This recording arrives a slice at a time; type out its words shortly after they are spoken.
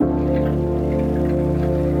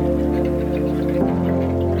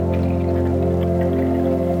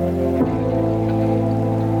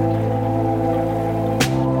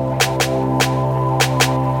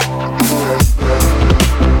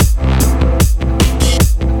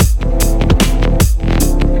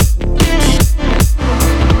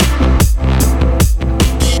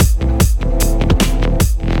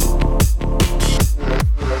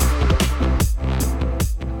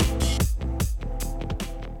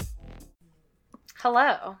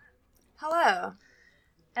Hello, Hello,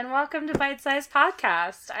 and welcome to Bite Size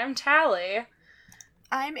Podcast. I'm Tally,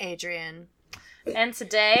 I'm Adrian. and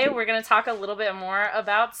today we're going to talk a little bit more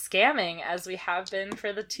about scamming, as we have been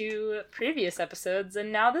for the two previous episodes,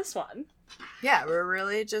 and now this one. Yeah, we're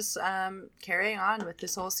really just carrying on with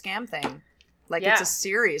this whole scam thing. Like it's a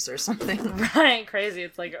series or something. Right, crazy.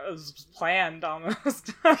 It's like it was planned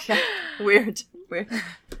almost. Yeah, weird.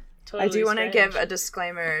 Totally I do want to strange. give a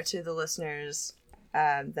disclaimer to the listeners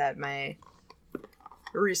that my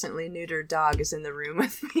recently neutered dog is in the room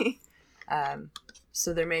with me.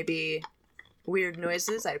 So there may be weird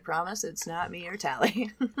noises. I promise it's not me or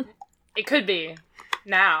Tally. It could be.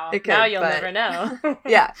 Now. It could, now you'll but- never know.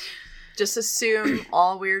 Yeah, just assume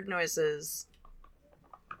all weird noises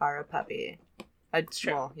are a puppy.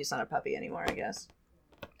 True. Well, he's not a puppy anymore, I guess.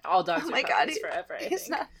 All dogs Oh are my God, puppies forever, I He's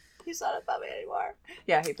think. not a puppy anymore.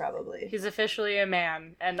 Yeah, he probably. He's officially a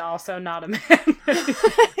man, and also not a man.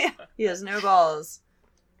 Yeah, he has no balls.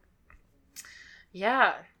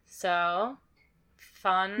 Yeah, so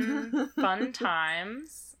fun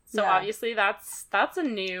times. So Yeah. obviously that's a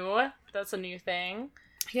new thing.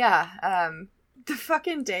 Yeah, the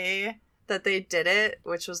fucking day that they did it,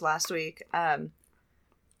 which was last week,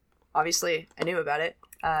 obviously I knew about it,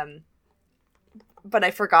 but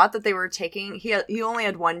I forgot that they were taking, he only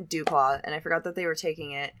had one dew claw, and I forgot that they were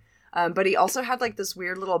taking it, but he also had like this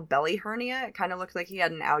weird little belly hernia. It kind of looked like he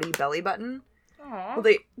had an outie belly button. Aww.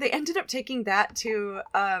 Well, they ended up taking that too.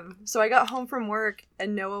 So I got home from work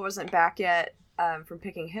and Noah wasn't back yet from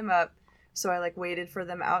picking him up. So I like waited for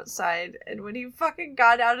them outside. And when he fucking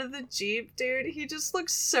got out of the Jeep, dude, he just looked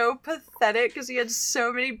so pathetic because he had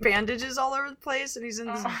so many bandages all over the place and he's in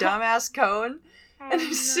this dumbass cone. And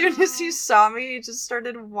as soon as he saw me, he just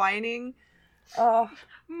started whining. Oh,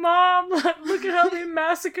 Mom, look at how they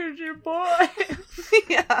massacred your boy.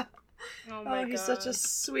 yeah. Oh my Oh, he's God. such a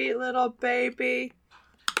sweet little baby.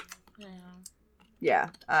 Yeah. Yeah,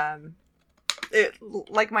 it,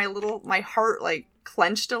 like, my heart, like,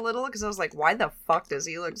 clenched a little, because I was like, why the fuck does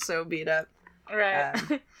he look so beat up? Right.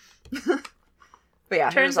 But yeah,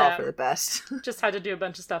 it Turns was all out- for the best. Just had to do a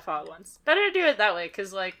bunch of stuff all at once. Better to do it that way,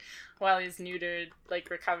 because, like, while he's neutered, like,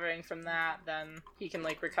 recovering from that, then he can,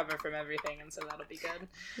 like, recover from everything, and so that'll be good.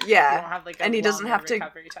 You Yeah, won't have, like, a and he doesn't longer have to-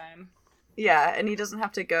 recovery time. yeah, and he doesn't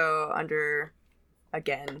have to go under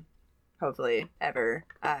again, hopefully, ever.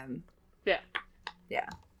 Yeah.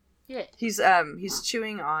 He's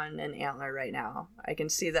chewing on an antler right now. I can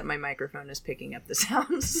see that my microphone is picking up the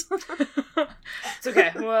sounds. It's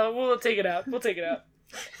okay. Well, we'll take it out. We'll take it out.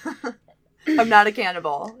 I'm not a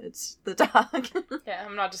cannibal. It's the dog. Yeah,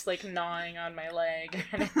 I'm not just, like, gnawing on my leg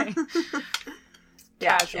or anything.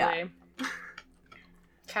 Yeah, Casually.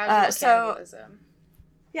 Casual so- cannibalism.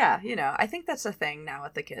 Yeah, you know, I think that's a thing now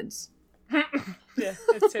with the kids. Yeah,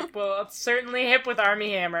 it's hip. Well, it's certainly hip with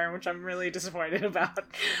Army Hammer, which I'm really disappointed about.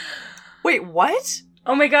 Wait, what?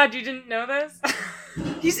 Oh my God, you didn't know this?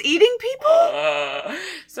 He's eating people?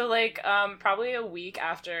 So, like, probably a week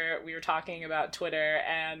after we were talking about Twitter,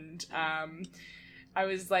 and I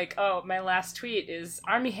was like, oh, my last tweet is,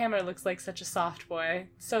 Army Hammer looks like such a soft boy.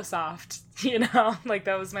 So soft, you know? Like,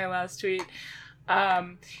 that was my last tweet.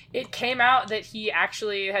 It came out that he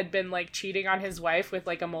actually had been, like, cheating on his wife with,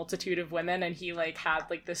 like, a multitude of women, and he, like, had,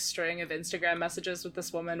 like, this string of Instagram messages with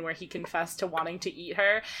this woman where he confessed to wanting to eat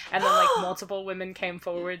her, and then, like, multiple women came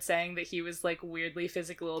forward saying that he was, like, weirdly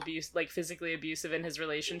physically abusive in his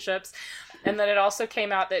relationships. And then it also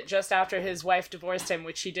came out that just after his wife divorced him,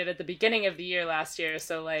 which she did at the beginning of the year last year,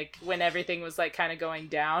 so, like, when everything was, like, kind of going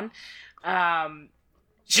down,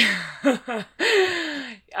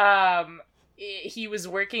 he was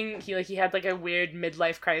working, he had like a weird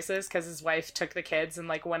midlife crisis because his wife took the kids and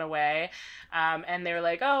like went away, and they were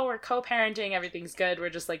like, oh, we're co-parenting, everything's good, we're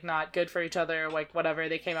just like not good for each other, like whatever.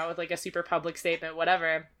 They came out with like a super public statement,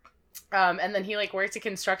 whatever. And then he like worked a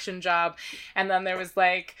construction job, and then there was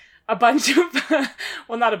like a bunch of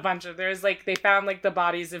well, not a bunch of, there's like, they found like the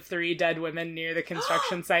bodies of 3 dead women near the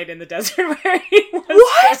construction site in the desert where he was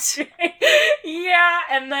What? working. Yeah,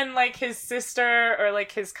 and then like his sister or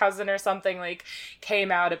like his cousin or something like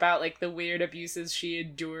came out about like the weird abuses she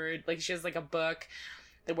endured. Like she has like a book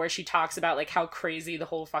where she talks about like how crazy the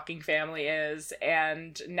whole fucking family is,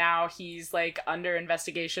 and now he's like under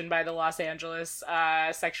investigation by the Los Angeles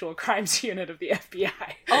sexual crimes unit of the FBI.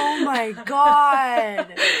 Oh my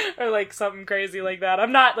God. Or like something crazy like that.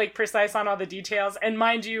 I'm not like precise on all the details, and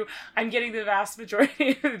mind you, I'm getting the vast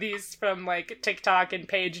majority of these from like TikTok and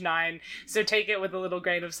Page 9, so take it with a little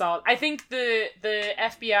grain of salt. I think the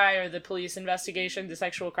FBI or the police investigation, the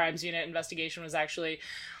sexual crimes unit investigation, was actually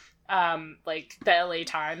like the LA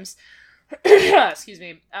Times. Excuse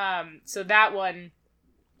me. So that one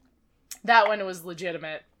was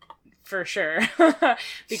legitimate for sure.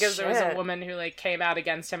 Because there was a woman who like came out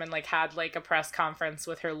against him and like had like a press conference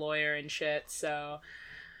with her lawyer and shit. So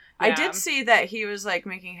yeah. I did see that he was like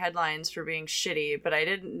making headlines for being shitty, but I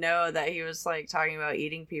didn't know that he was like talking about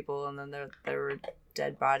eating people and then there were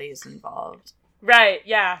dead bodies involved. Right,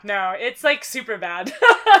 yeah, no, it's like super bad.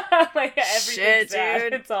 Like everything's bad.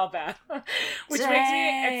 Dude. It's all bad. Which makes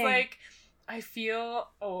me, it's like, I feel,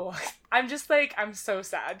 I'm just like, I'm so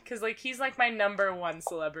sad. Because like, he's like my number one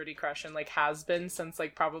celebrity crush and like has been since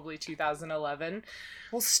like probably 2011.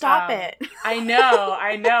 Well, stop it. I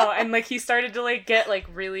know. And like, he started to like get like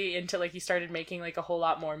really into like, he started making like a whole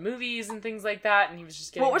lot more movies and things like that. And he was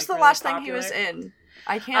just getting What was like, the really last popular. thing he was in?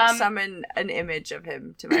 I can't summon an image of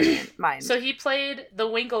him to my mind. So he played the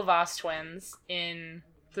Winklevoss twins in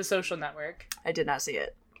The Social Network. I did not see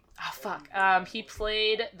it. Oh, fuck. He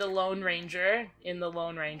played the Lone Ranger in The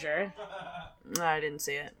Lone Ranger. No, I didn't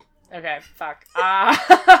see it. Okay, fuck.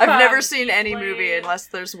 I've never seen any movie unless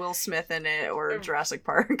there's Will Smith in it or Jurassic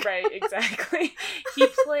Park. Right, exactly. He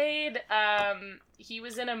played, he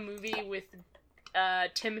was in a movie with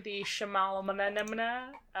Timothy Chalamet,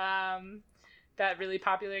 that really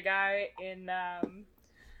popular guy in,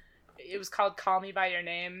 it was called Call Me By Your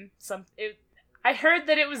Name. I heard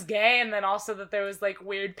that it was gay and then also that there was like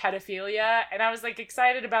weird pedophilia, and I was like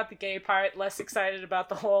excited about the gay part, less excited about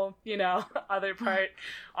the whole, other part,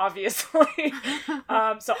 obviously.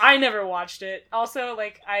 So I never watched it. Also,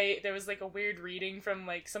 like there was like a weird reading from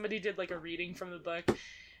like, somebody did like a reading from the book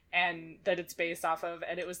and that it's based off of,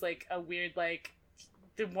 and it was like a weird like,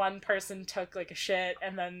 the one person took like a shit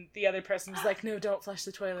and then the other person was like, no, don't flush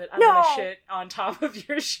the toilet, I'm gonna shit on top of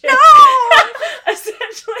your shit. No!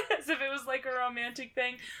 Essentially, as if it was like a romantic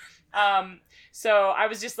thing. So I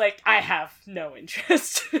was just like, I have no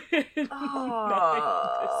interest in knowing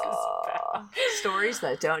this is bad. Stories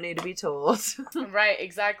that don't need to be told. Right,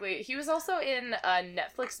 exactly. He was also in a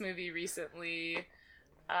Netflix movie recently.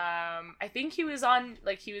 I think he was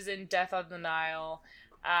in Death on the Nile.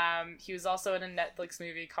 He was also in a Netflix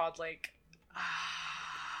movie called like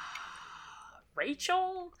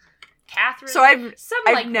Rachel, Catherine. So I've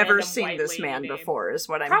like, never seen this man name. Before, is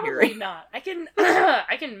what I'm Probably hearing. Not. I can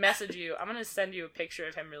message you. I'm gonna send you a picture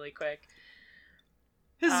of him really quick.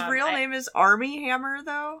 His real name is Armie Hammer,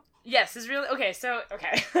 though. Yes, his real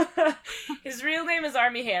his real name is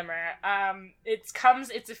Armie Hammer. It's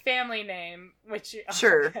a family name, which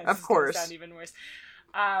sure, of course, sound even worse.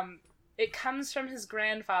 It comes from his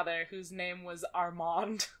grandfather, whose name was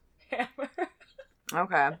Armand Hammer.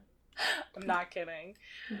 Okay. I'm not kidding.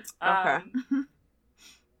 Okay.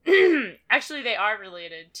 Actually, they are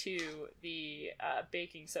related to the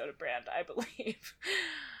baking soda brand, I believe.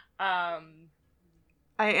 I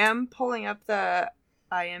am pulling up the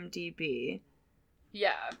IMDb.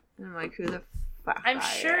 Yeah. I'm like, who the fuck? I'm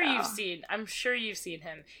sure you've seen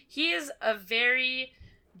him. He is a very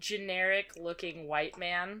generic-looking white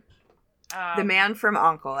man. The Man from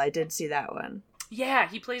U.N.C.L.E. I did see that one. Yeah,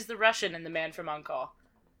 he plays the Russian in The Man from U.N.C.L.E.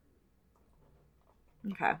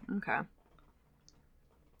 Okay.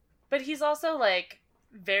 But he's also, like,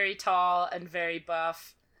 very tall and very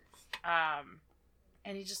buff.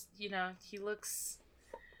 And he just, he looks...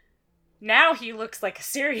 Now he looks like a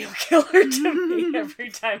serial killer to me every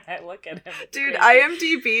time I look at him. It's dude, crazy.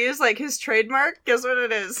 IMDb is, like, his trademark. Guess what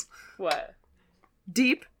it is? What?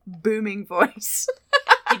 Deep, booming voice.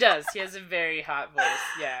 He does. He has a very hot voice.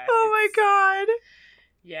 Yeah. Oh my god.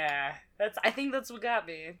 Yeah. I think that's what got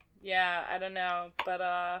me. Yeah, I don't know. But,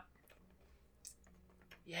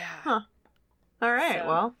 yeah. Huh. Alright, So,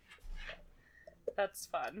 well. That's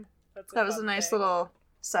fun. That was a fun nice thing. little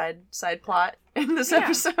side plot in this Yeah.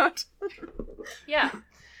 episode. Yeah.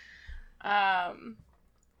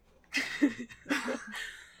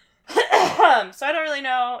 So I don't really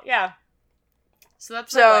know. Yeah. So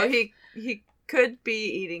that's my So life. he could be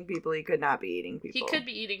eating people, he could not be eating people. He could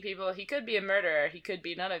be eating people. He could be a murderer. He could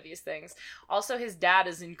be none of these things. Also, his dad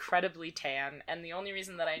is incredibly tan, and the only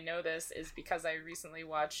reason that I know this is because I recently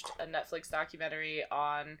watched a Netflix documentary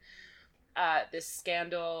on this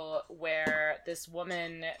scandal where this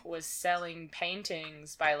woman was selling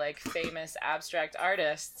paintings by, like, famous abstract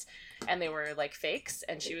artists, and they were, like, fakes,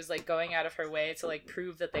 and she was, like, going out of her way to, like,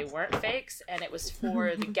 prove that they weren't fakes, and it was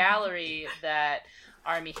for the gallery that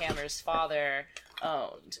Armie Hammer's father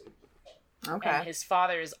owned. Okay. And his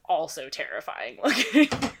father is also terrifying looking.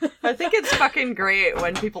 I think it's fucking great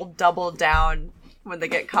when people double down when they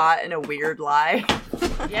get caught in a weird lie.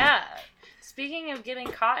 Yeah. Speaking of getting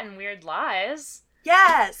caught in weird lies,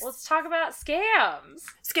 Yes! let's talk about scams.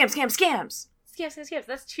 Scams! Scams.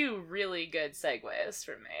 That's two really good segues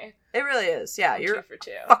for me. It really is. Yeah, you're 2 for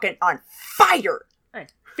 2. fucking on fire.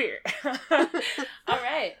 Fear. All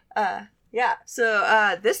right. Yeah.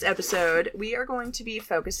 So this episode we are going to be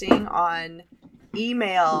focusing on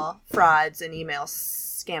email frauds and email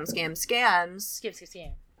scams.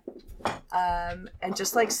 Scam. And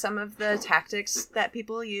just like some of the tactics that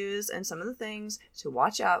people use and some of the things to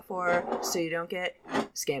watch out for so you don't get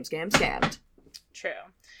scammed. True.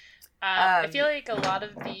 I feel like a lot of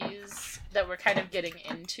these that we're kind of getting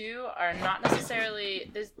into are not necessarily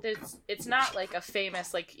it's not like a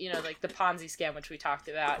famous, like, you know, like the Ponzi scam, which we talked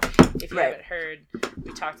about. If you haven't heard,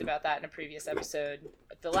 we talked about that in a previous episode,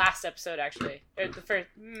 the last episode actually, or the first.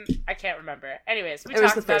 I can't remember. Anyways, we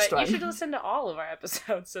talked about it. You should listen to all of our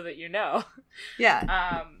episodes so that you know.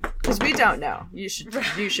 Yeah. Because we don't know. You should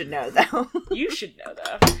know though. You should know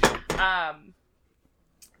though.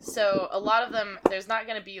 So a lot of them, there's not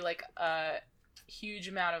going to be like a huge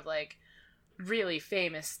amount of like really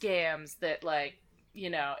famous scams that, like, you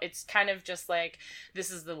know, it's kind of just like, this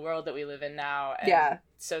is the world that we live in now. And yeah.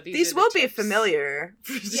 So these will be familiar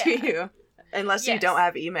to you unless you don't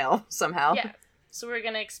have email somehow. Yeah. So we're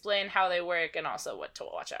going to explain how they work and also what to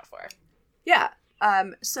watch out for. Yeah.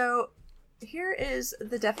 So here is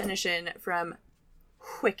the definition from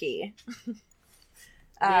Wiki.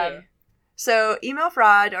 So email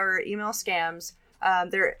fraud or email scams,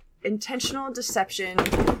 they're intentional deception.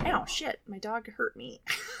 Ow, shit, my dog hurt me.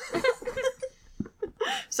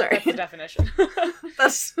 Sorry. That's the definition.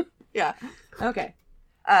 Yeah. Okay.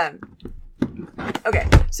 Okay,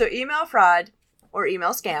 so email fraud or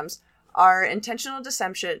email scams are intentional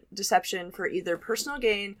deception for either personal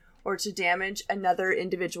gain or to damage another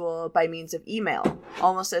individual by means of email.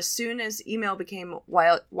 Almost as soon as email became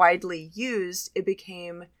widely used, it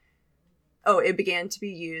began to be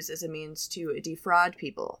used as a means to defraud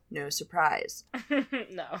people. No surprise.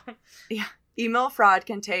 No. Yeah. Email fraud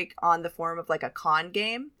can take on the form of like a con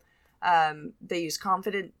game. They use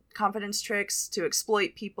confidence tricks to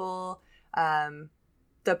exploit people.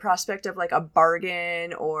 The prospect of like a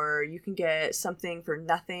bargain, or you can get something for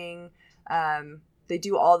nothing. They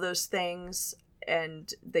do all those things,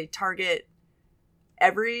 and they target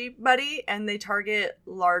everybody, and they target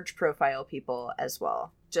large profile people as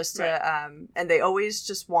well. Just to, and they always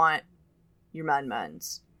just want your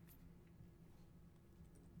muns.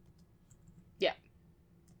 Yeah.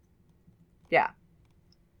 Yeah.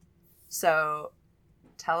 So,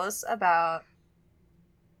 tell us about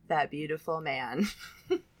that beautiful man.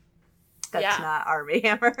 That's not Armie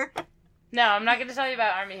Hammer. No, I'm not going to tell you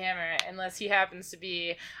about Armie Hammer unless he happens to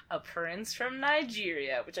be a prince from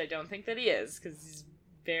Nigeria, which I don't think that he is, because he's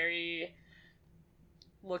very...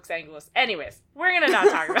 looks Anglos. Anyways, we're gonna not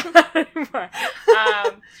talk about that anymore.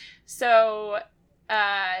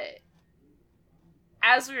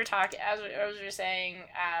 As we were saying,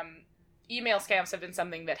 email scams have been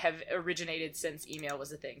something that have originated since email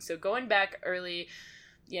was a thing. So going back early,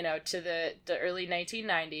 to the early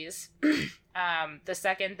 1990s, the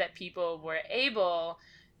second that people were able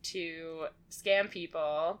to scam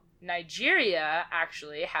people, Nigeria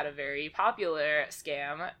actually had a very popular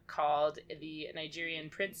scam called the Nigerian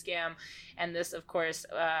Prince Scam, and this, of course,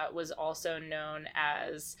 was also known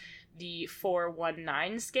as the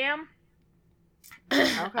 419 scam.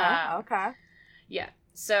 Okay. Yeah.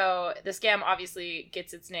 So the scam obviously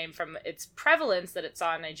gets its name from its prevalence that it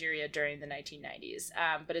saw in Nigeria during the 1990s,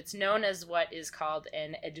 but it's known as what is called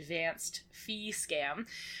an advanced fee scam.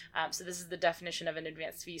 So this is the definition of an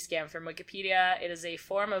advanced fee scam from Wikipedia. It is a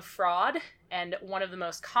form of fraud and one of the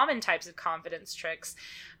most common types of confidence tricks,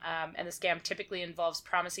 and the scam typically involves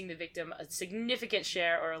promising the victim a significant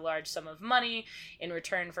share or a large sum of money in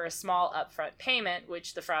return for a small upfront payment,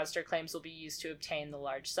 which the fraudster claims will be used to obtain the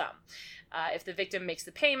large sum. If the victim makes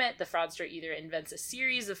the payment, the fraudster either invents a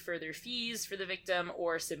series of further fees for the victim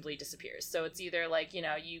or simply disappears. So it's either like,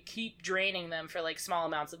 you keep draining them for like small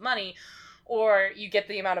amounts of money, or you get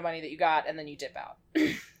the amount of money that you got and then you dip out,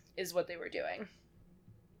 is what they were doing.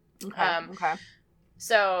 Okay.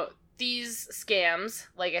 So these scams,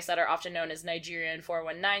 like I said, are often known as Nigerian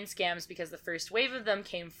 419 scams because the first wave of them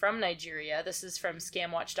came from Nigeria. This is from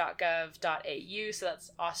scamwatch.gov.au, so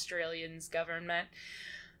that's Australia's government.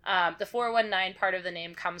 The 419 part of the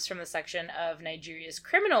name comes from the section of Nigeria's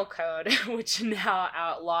criminal code, which now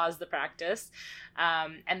outlaws the practice.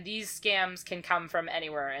 And these scams can come from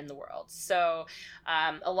anywhere in the world. So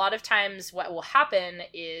a lot of times what will happen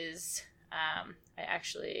is, I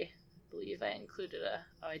actually believe I included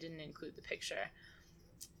I didn't include the picture.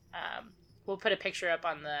 we'll put a picture up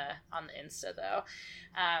on the Insta though.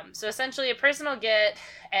 So essentially a person will get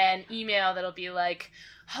an email that'll be like,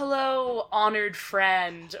 hello, honored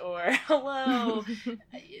friend, or hello,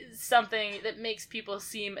 something that makes people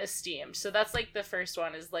seem esteemed. So that's like the first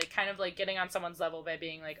one, is like kind of like getting on someone's level by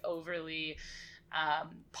being like overly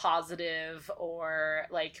positive, or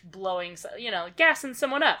like blowing, gassing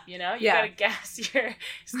someone up, you gotta gas your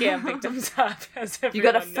scam victims up, as you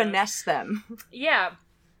gotta knows. Finesse them. Yeah.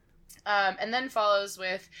 And then follows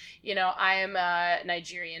with, I am a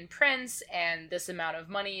Nigerian prince, and this amount of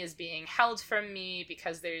money is being held from me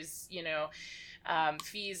because there's,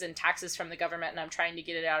 fees and taxes from the government, and I'm trying to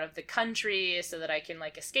get it out of the country so that I can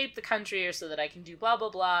like escape the country, or so that I can do blah, blah,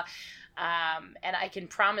 blah. And I can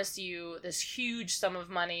promise you this huge sum of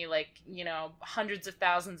money, like, hundreds of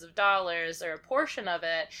thousands of dollars, or a portion of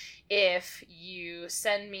it, if you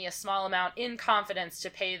send me a small amount in confidence to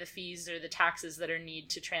pay the fees or the taxes that are need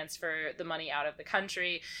to transfer the money out of the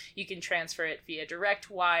country. You can transfer it via direct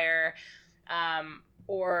wire,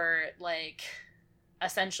 or like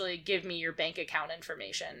essentially give me your bank account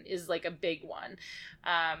information is like a big one.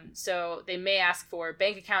 So they may ask for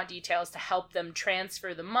bank account details to help them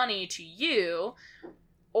transfer the money to you,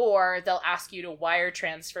 or they'll ask you to wire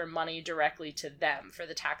transfer money directly to them for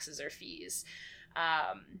the taxes or fees.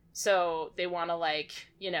 So they want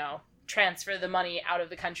to transfer the money out of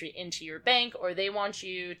the country into your bank, or they want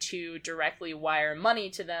you to directly wire money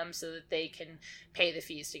to them so that they can pay the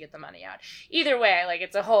fees to get the money out. Either way, like,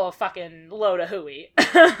 it's a whole fucking load of hooey.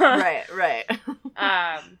 Right.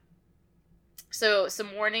 So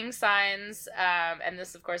some warning signs, and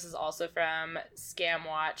this of course is also from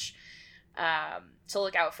ScamWatch, to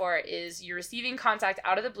look out for is you're receiving contact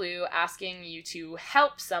out of the blue asking you to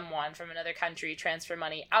help someone from another country transfer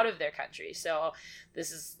money out of their country. So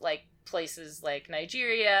this is like places like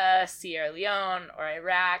Nigeria, Sierra Leone, or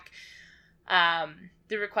Iraq.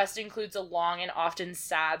 The request includes a long and often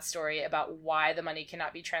sad story about why the money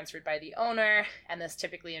cannot be transferred by the owner, and this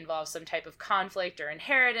typically involves some type of conflict or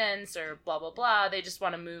inheritance or blah, blah, blah. They just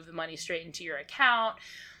want to move the money straight into your account.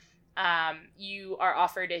 You are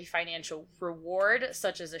offered a financial reward,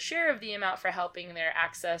 such as a share of the amount for helping their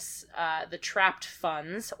access the trapped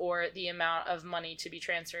funds, or the amount of money to be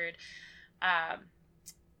transferred,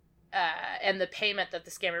 and the payment that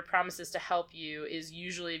the scammer promises to help you is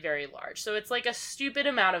usually very large. So it's like a stupid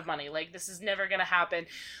amount of money. Like, this is never going to happen,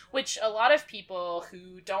 which a lot of people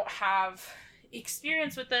who don't have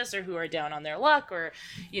experience with this, or who are down on their luck, or,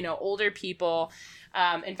 older people.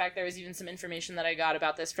 In fact, there was even some information that I got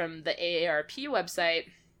about this from the AARP website.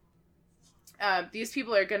 These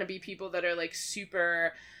people are going to be people that are like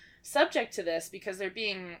super subject to this, because they're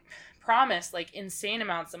being promised like insane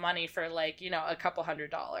amounts of money for like, a couple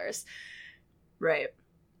 $100s. Right.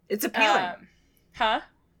 It's appealing.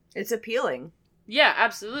 It's appealing. Yeah,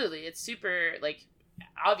 absolutely. It's super, like,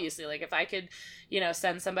 obviously, like, if I could,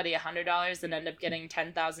 send somebody $100 and end up getting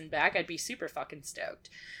 10,000 back, I'd be super fucking stoked.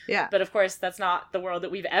 Yeah. But of course, that's not the world that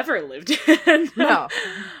we've ever lived in. No.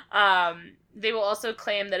 They will also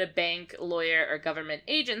claim that a bank, lawyer, or government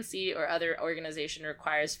agency or other organization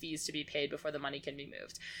requires fees to be paid before the money can be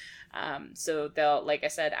moved. So they'll, like I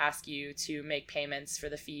said, ask you to make payments for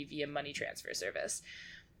the fee via money transfer service.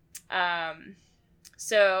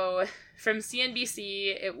 So from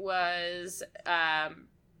CNBC, it was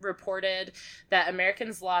reported that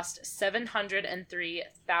Americans lost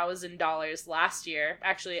 $703,000 last year.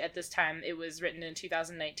 Actually, at this time, it was written in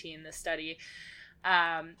 2019, this study,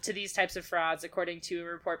 to these types of frauds, according to a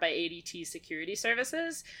report by ADT Security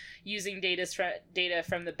Services, using data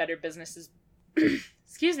from the Better Businesses...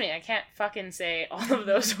 Excuse me, I can't fucking say all of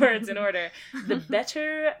those words in order. The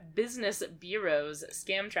Better Business Bureau's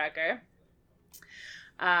scam tracker.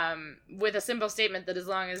 With a simple statement that as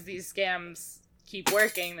long as these scams keep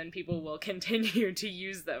working, then people will continue to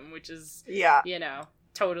use them, which is,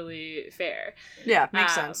 totally fair. Yeah,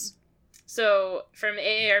 makes sense. So, from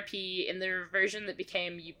AARP, in the version that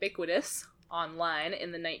became ubiquitous online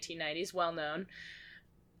in the 1990s, well known,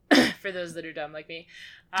 for those that are dumb like me,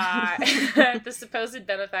 the supposed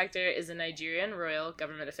benefactor is a Nigerian royal,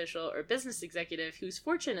 government official, or business executive whose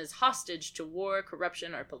fortune is hostage to war,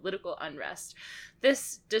 corruption, or political unrest.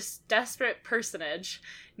 This desperate personage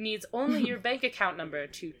needs only your bank account number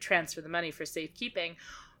to transfer the money for safekeeping,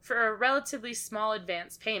 for a relatively small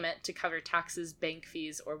advance payment to cover taxes, bank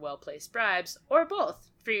fees, or well-placed bribes, or both.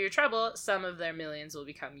 For your trouble, some of their millions will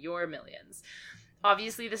become your millions.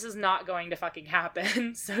 Obviously, this is not going to fucking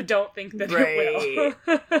happen, so don't think that it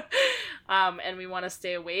will. And we want to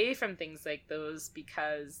stay away from things like those,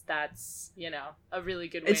 because that's, a really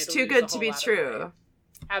good way it's too good to be true.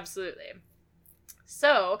 Absolutely.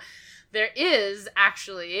 So, there is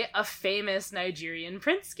actually a famous Nigerian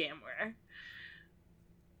prince scammer.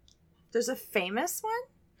 There's a famous one?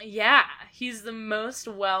 Yeah, he's the most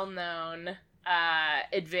well-known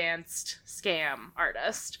advanced scam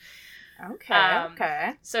artist.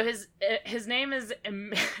 Okay. So his name is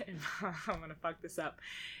I'm gonna fuck this up.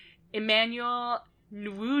 Emmanuel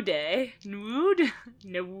Nwude.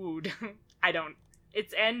 Nwude. I don't.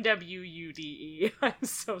 It's Nwude. I'm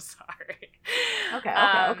so sorry. Okay.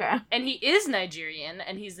 And he is Nigerian,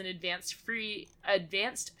 and he's an advanced fee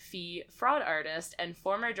fraud artist and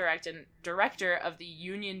former director of the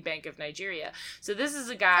Union Bank of Nigeria. So this is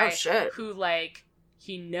a guy who, like,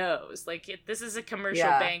 he knows. Like, this is a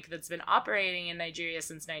commercial bank that's been operating in Nigeria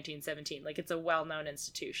since 1917. Like, it's a well-known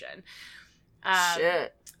institution.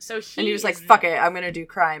 So he was like, fuck it, I'm gonna do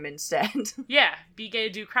crime instead. Yeah, be gay,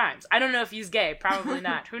 do crimes. I don't know if he's gay. Probably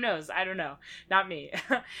not. Who knows? I don't know. Not me.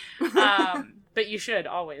 But you should,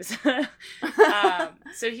 always.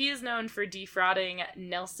 So he is known for defrauding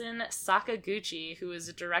Nelson Sakaguchi, who is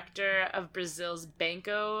a director of Brazil's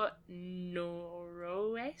Banco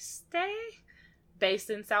Noroeste,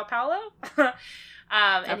 based in Sao Paulo.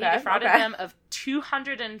 And he defrauded them of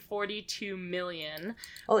 $242 million,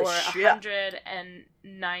 Holy or shit.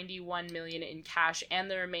 $191 million in cash, and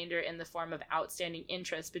the remainder in the form of outstanding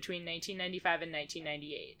interest between 1995 and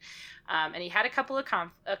 1998. And he had a couple of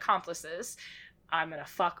accomplices. I'm gonna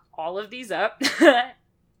fuck all of these up.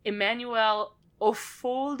 Emmanuel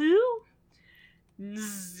Ofolu,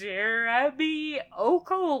 Nzerabi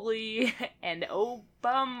Okoli, and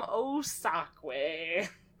Obum Osakwe.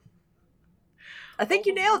 I think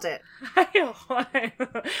you nailed it.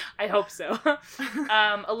 I hope so.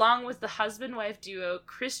 Along with the husband-wife duo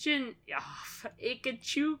Christian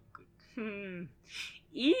Ikechukwu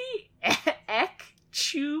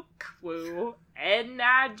and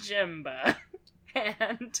Najimba.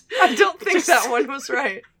 And I don't think that one was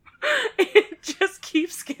right. It just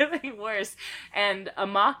keeps getting worse. And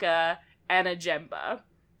Amaka and Ajemba.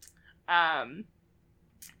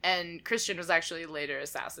 And Christian was actually later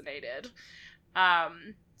assassinated.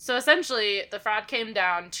 So essentially, the fraud came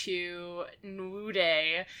down to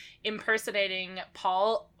Nwude impersonating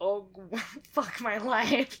Paul fuck my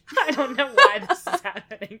life. I don't know why this is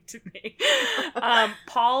happening to me.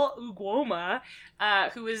 Paul Ugwoma,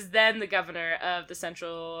 who was then the governor of the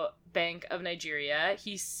Central Bank of Nigeria.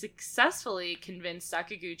 He successfully convinced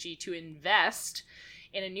Sakaguchi to invest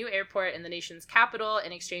in a new airport in the nation's capital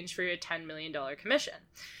in exchange for a $10 million commission.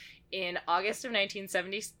 In August of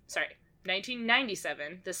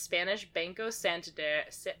 1997, the Spanish Banco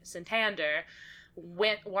Santander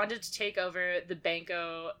wanted to take over the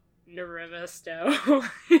Banco Noroeste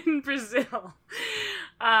in Brazil.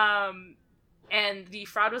 And the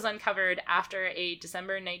fraud was uncovered after a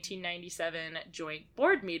December 1997 joint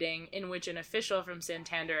board meeting in which an official from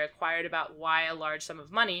Santander acquired about a large sum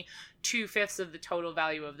of money, 2/5 of the total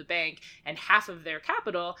value of the bank, and half of their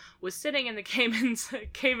capital was sitting in the Cayman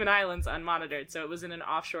Islands unmonitored, so it was in an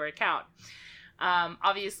offshore account.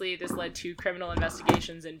 Obviously, this led to criminal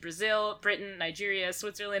investigations in Brazil, Britain, Nigeria,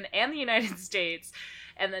 Switzerland, and the United States.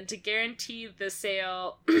 And then to guarantee the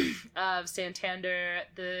sale of Santander,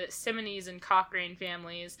 the Simonese and Cochrane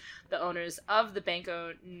families, the owners of the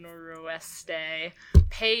Banco Noroeste,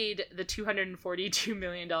 paid the $242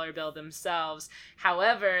 million bill themselves.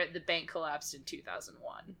 However, the bank collapsed in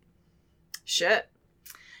 2001. Shit.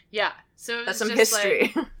 Yeah. So that's some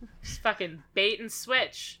history. Like, just fucking bait and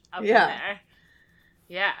switch up in there.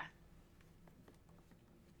 Yeah.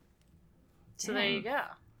 So there you go.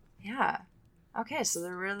 Yeah. Okay, so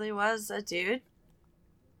there really was a dude.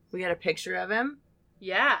 We got a picture of him.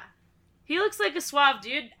 Yeah. He looks like a suave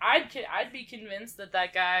dude. I'd be convinced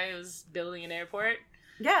that guy was building an airport.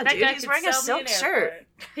 Yeah, dude, he's wearing a silk shirt.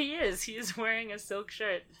 He is. He is wearing a silk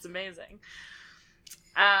shirt. It's amazing.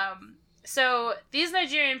 So these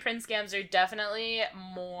Nigerian prince scams are definitely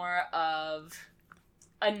more of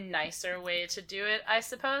a nicer way to do it, I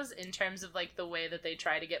suppose, in terms of like the way that they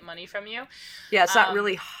try to get money from you. Yeah, it's not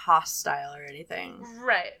really hostile or anything.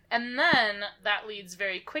 Right. And then that leads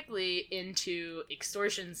very quickly into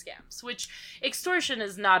extortion scams, which extortion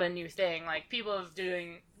is not a new thing. Like people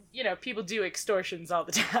do extortions all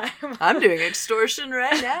the time. I'm doing extortion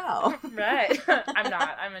right now. Right. I'm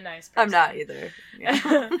not. I'm a nice person. I'm not either.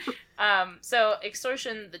 Yeah. So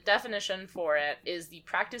extortion, the definition for it is the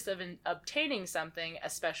practice of obtaining something,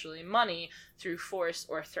 especially money, through force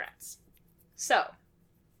or threats. So,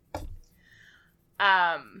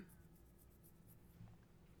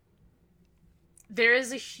 there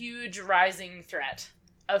is a huge rising threat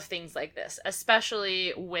of things like this,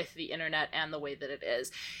 especially with the internet and the way that it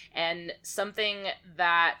is. And something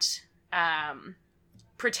that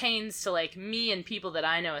pertains to like me and people that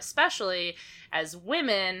I know, especially as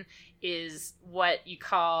women, is what you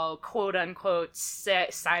call quote unquote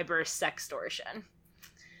cyber sextortion.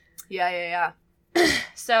 Yeah.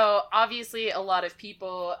 So obviously a lot of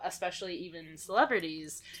people, especially even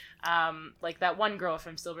celebrities, like that one girl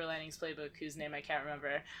from Silver Linings Playbook whose name I can't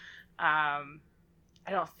remember. I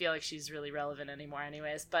don't feel like she's really relevant anymore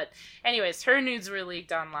anyways. But anyways, her nudes were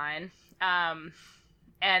leaked online. And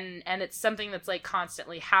it's something that's like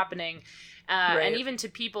constantly happening. Right. And even to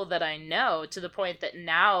people that I know, to the point that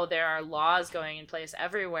now there are laws going in place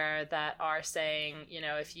everywhere that are saying, you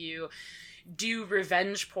know, if you do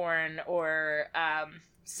revenge porn or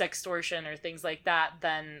sextortion or things like that,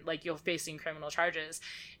 then like you're facing criminal charges.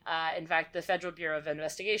 In fact, the Federal Bureau of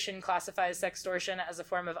Investigation classifies sextortion as a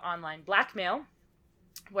form of online blackmail,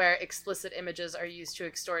 where explicit images are used to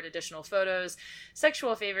extort additional photos,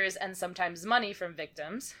 sexual favors, and sometimes money from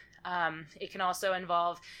victims. It can also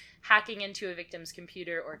involve hacking into a victim's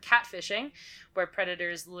computer or catfishing, where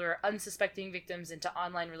predators lure unsuspecting victims into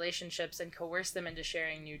online relationships and coerce them into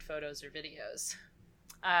sharing nude photos or videos.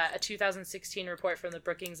 A 2016 report from the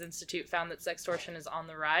Brookings Institute found that sextortion is on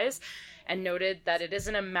the rise and noted that it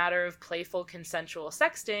isn't a matter of playful consensual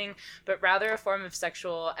sexting, but rather a form of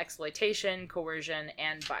sexual exploitation, coercion,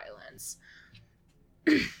 and violence.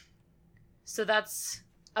 So that's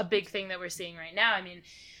a big thing that we're seeing right now. I mean,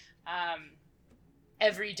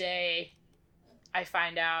 every day I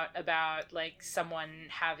find out about like someone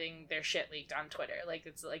having their shit leaked on Twitter. Like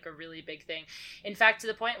it's like a really big thing. In fact, to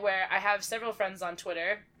the point where I have several friends on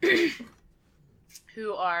Twitter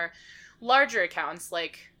who are larger accounts,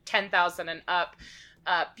 like 10,000 and up,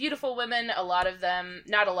 beautiful women. A lot of them,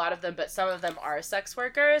 not a lot of them, but some of them are sex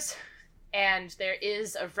workers. And there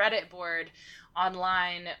is a Reddit board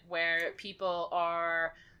online where people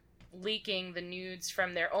are leaking the nudes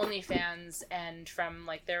from their OnlyFans and from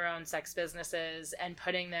like their own sex businesses and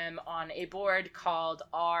putting them on a board called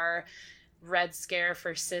R Red Scare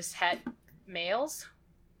for Cishet Males.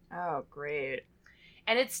 Oh, great.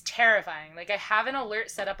 And it's terrifying. Like I have an alert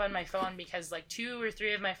set up on my phone because like 2 or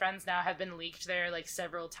 3 of my friends now have been leaked there like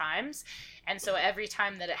several times. And so every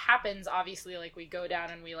time that it happens, obviously like we go down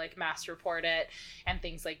and we like mass report it and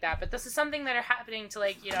things like that. But this is something that are happening to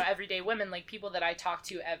like, you know, everyday women, like people that I talk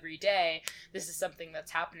to every day. This is something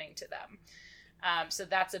that's happening to them. So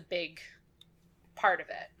that's a big part of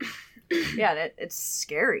it. Yeah, it's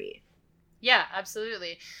scary. Yeah,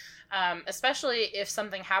 absolutely. Especially if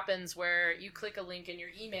something happens where you click a link in your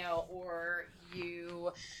email or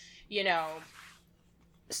you know,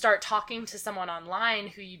 start talking to someone online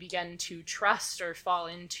who you begin to trust or fall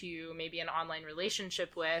into maybe an online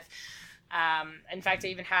relationship with. In fact, I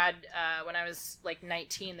even had, when I was like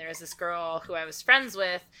 19, there was this girl who I was friends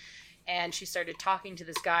with, and she started talking to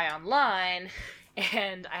this guy online.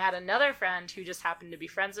 And I had another friend who just happened to be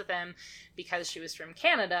friends with him because she was from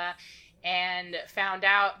Canada, and found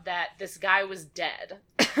out that this guy was dead.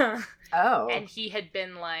 Oh. And he had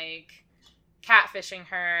been like catfishing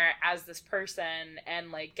her as this person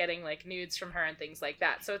and like getting like nudes from her and things like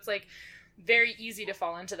that. So it's like very easy to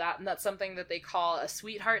fall into that. And that's something that they call a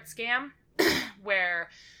sweetheart scam, where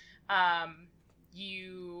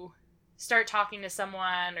you start talking to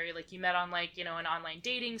someone, or like you met on like, you know, an online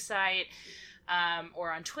dating site,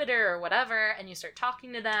 or on Twitter or whatever, and you start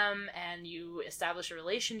talking to them and you establish a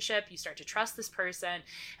relationship, you start to trust this person,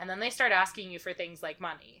 and then they start asking you for things like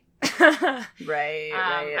money. Right.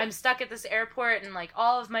 I'm stuck at this airport and like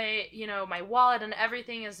all of my, you know, my wallet and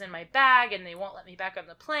everything is in my bag and they won't let me back on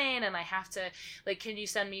the plane, and I have to like, can you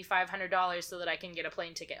send me $500 so that I can get a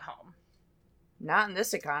plane ticket home? Not in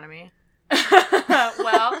this economy.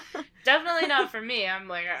 Well, definitely not for me. I'm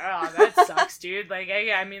like, oh, that sucks, dude. Like,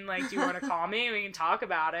 I mean, like, do you want to call me? We can talk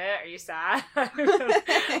about it. Are you sad?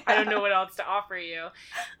 I don't know what else to offer you.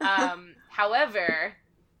 However,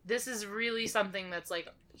 this is really something that's like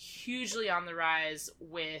hugely on the rise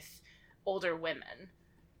with older women,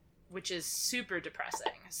 which is super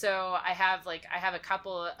depressing. So I have a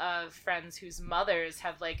couple of friends whose mothers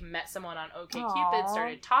have like met someone on OkCupid,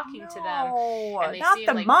 started talking to them, and they not seem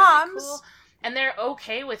the like moms. really cool. And they're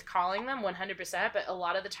okay with calling them 100%, but a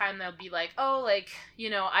lot of the time they'll be like, oh, like,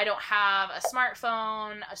 you know, I don't have a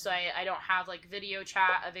smartphone, so I don't have like video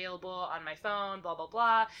chat available on my phone, blah, blah,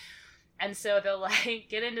 blah. And so they'll like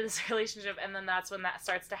get into this relationship, and then that's when that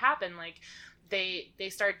starts to happen. Like they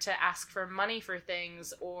start to ask for money for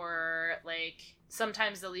things, or like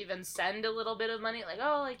sometimes they'll even send a little bit of money, like,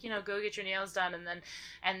 oh, like, you know, go get your nails done,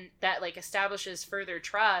 and that like establishes further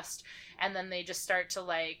trust, and then they just start to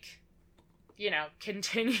like, you know,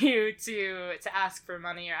 continue to ask for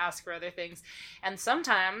money or ask for other things. And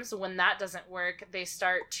sometimes when that doesn't work, they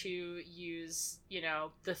start to use, you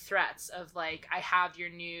know, the threats of like, I have your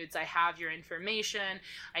nudes, I have your information,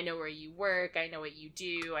 I know where you work, I know what you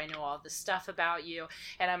do, I know all this stuff about you,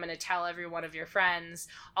 and I'm going to tell every one of your friends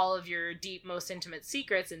all of your deep, most intimate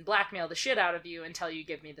secrets and blackmail the shit out of you until you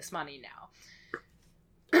give me this money now.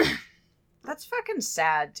 That's fucking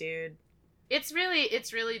sad, dude. It's really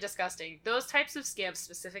disgusting. Those types of scams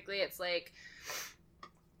specifically, it's like,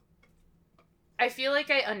 I feel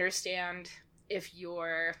like I understand if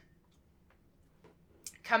you're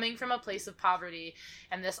coming from a place of poverty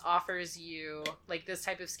and this offers you, like, this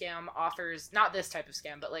type of scam offers, not this type of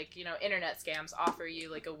scam, but like, you know, internet scams offer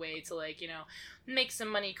you like a way to like, you know, make some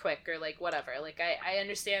money quick or like whatever. Like, I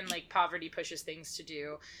understand like poverty pushes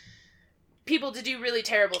people to do really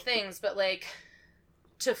terrible things, but like,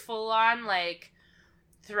 to full on like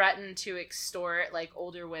threaten to extort like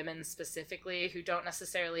older women specifically who don't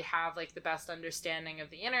necessarily have like the best understanding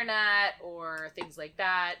of the internet or things like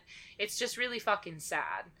that, it's just really fucking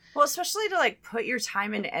sad. Well, especially to like put your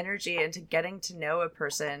time and energy into getting to know a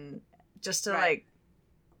person just to like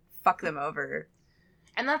fuck them over.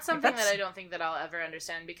 And that's something that I don't think that I'll ever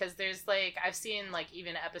understand, because there's like, I've seen like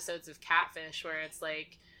even episodes of Catfish where it's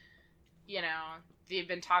like, you know, they've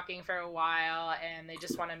been talking for a while and they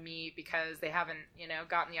just want to meet because they haven't, you know,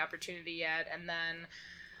 gotten the opportunity yet. And then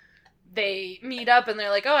they meet up and they're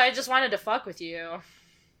like, oh, I just wanted to fuck with you.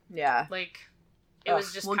 Yeah. Like, it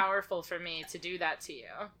was just powerful for me to do that to you.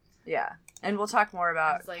 Yeah. And we'll talk more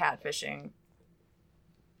about like, catfishing.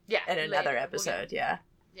 Yeah. In another episode. Yeah.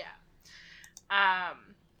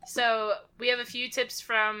 So we have a few tips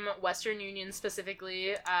from Western Union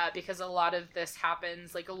specifically, because a lot of this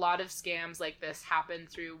happens, like a lot of scams like this happen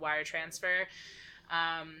through wire transfer.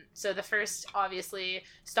 So the first, obviously,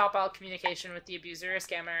 stop all communication with the abuser or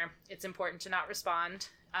scammer. It's important to not respond.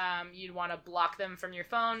 You'd want to block them from your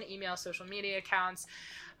phone, email, social media accounts,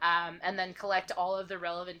 and then collect all of the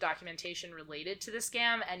relevant documentation related to the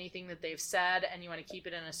scam, anything that they've said, and you want to keep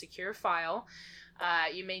it in a secure file.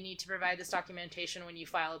 You may need to provide this documentation when you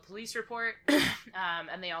file a police report.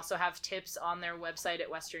 And they also have tips on their website at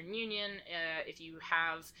Western Union. If you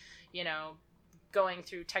have, you know, going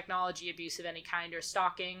through technology abuse of any kind or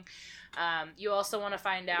stalking. You also want to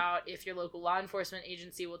find out if your local law enforcement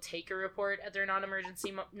agency will take a report at their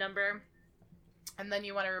non-emergency number. And then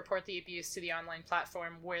you want to report the abuse to the online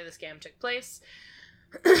platform where the scam took place.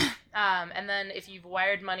 And then if you've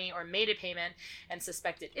wired money or made a payment and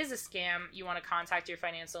suspect it is a scam, you want to contact your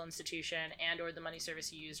financial institution and or the money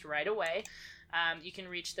service you used right away. You can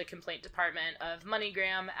reach the complaint department of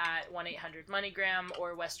MoneyGram at 1-800-MoneyGram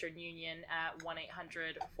or Western Union at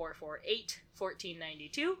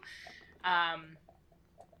 1-800-448-1492.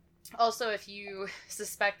 Also, if you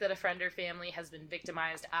suspect that a friend or family has been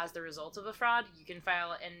victimized as the result of a fraud, you can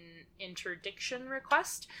file an interdiction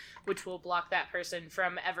request, which will block that person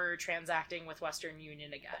from ever transacting with Western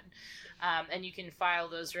Union again. And you can file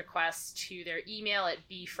those requests to their email at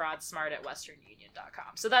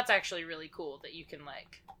befraudsmart@westernunion.com. So that's actually really cool that you can,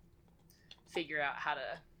 like, figure out how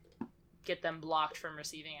to get them blocked from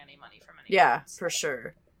receiving any money from anyone. Yeah, for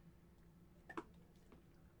sure.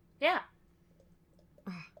 Yeah.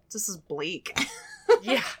 This is bleak.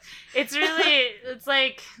 Yeah, it's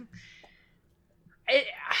like,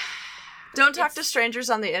 don't talk to strangers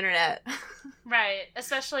on the internet. Right,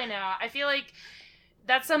 especially now. I feel like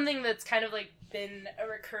that's something that's kind of like been a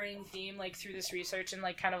recurring theme, like through this research and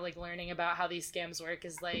like kind of like learning about how these scams work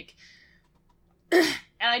is like,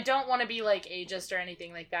 and I don't want to be like ageist or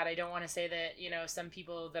anything like that. I don't want to say that, you know, some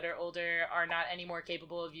people that are older are not any more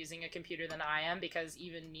capable of using a computer than I am, because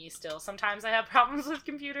even me still, sometimes I have problems with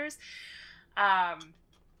computers. But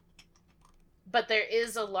there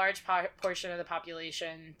is a large portion of the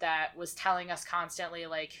population that was telling us constantly,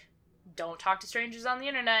 like, don't talk to strangers on the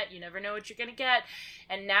internet. You never know what you're going to get.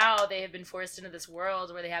 And now they have been forced into this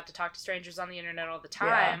world where they have to talk to strangers on the internet all the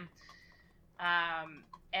time. Yeah.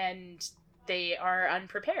 And they are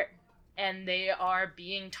unprepared, and they are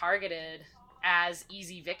being targeted as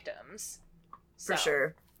easy victims. For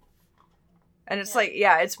sure. And it's like,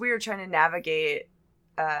 yeah, it's weird trying to navigate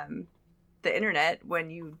the internet when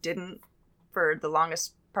you didn't for the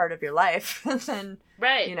longest part of your life. And then,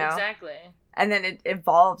 right, you know, exactly. And then it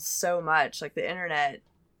evolves so much. Like the internet,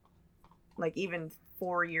 like even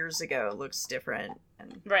 4 years ago looks different.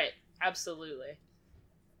 And Right. Absolutely.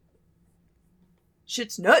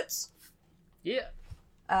 shit's nuts. Yeah.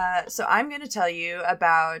 So I'm going to tell you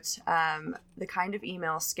about the kind of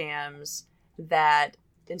email scams that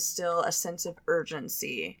instill a sense of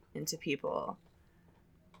urgency into people.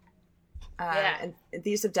 And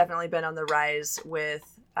these have definitely been on the rise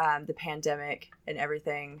with the pandemic and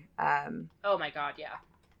everything. Oh my god, yeah.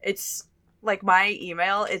 It's like my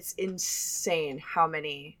email, it's insane how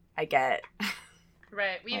many I get.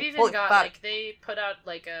 Right. We've Like, even holy got fuck. like they put out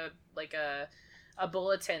like a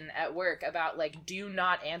bulletin at work about like do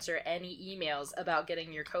not answer any emails about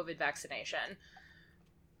getting your COVID vaccination.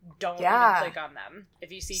 Don't even click on them.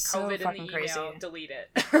 If you see So COVID in the fucking email, crazy. delete it.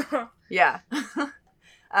 Yeah.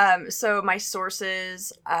 So my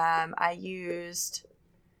sources, I used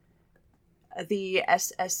the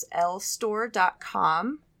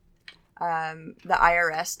sslstore.com, the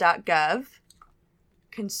irs.gov,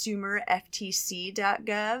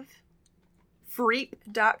 consumerftc.gov,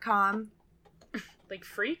 freep.com. Like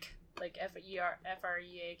freak? Like Freak?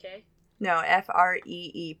 No,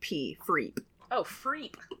 FREEP, freep. Oh,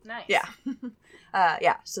 freep. Nice. Yeah.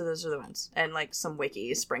 Yeah, so those are the ones. And like some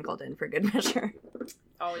wikis sprinkled in for good measure.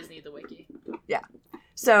 Always need the wiki. Yeah.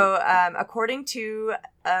 So, according to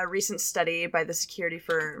a recent study by the security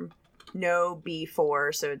firm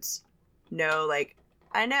KnowBe4, so it's no like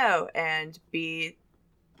I know and BE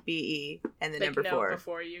and the Like, number no, 4.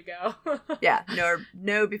 before you go. Yeah,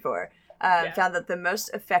 no before. Yeah. Found that the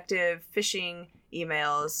most effective phishing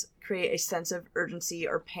emails create a sense of urgency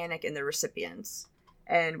or panic in the recipients.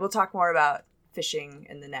 And we'll talk more about phishing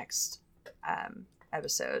in the next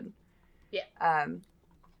episode. Yeah.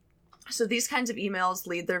 So these kinds of emails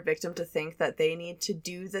lead their victim to think that they need to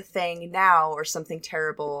do the thing now or something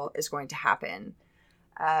terrible is going to happen.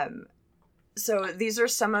 So these are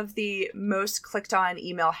some of the most clicked on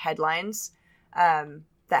email headlines that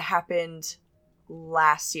happened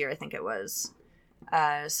last year, I think it was.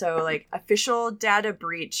 So like official data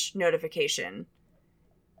breach notification,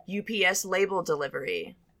 UPS label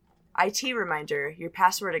delivery, IT reminder, your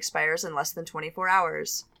password expires in less than 24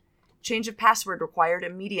 hours. Change of password required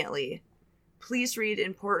immediately. Please read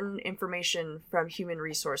important information from Human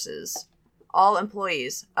Resources. All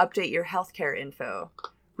employees, update your healthcare info.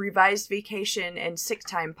 Revised vacation and sick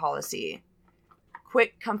time policy.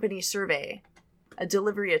 Quick company survey. A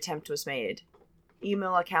delivery attempt was made.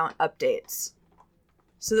 Email account updates.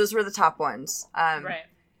 So those were the top ones. Right.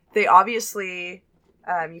 They obviously,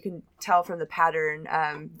 you can tell from the pattern,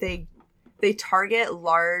 they target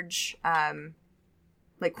large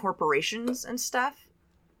like corporations and stuff.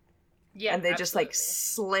 Yeah. And they absolutely. just like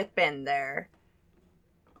slip in there.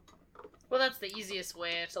 Well, that's the easiest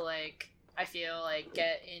way to like, I feel like,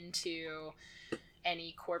 get into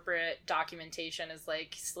any corporate documentation is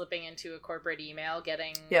like slipping into a corporate email,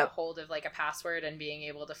 getting a hold of like a password and being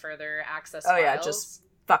able to further access files. Yeah, just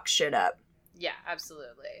fuck shit up. Yeah,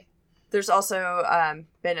 absolutely. There's also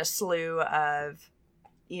been a slew of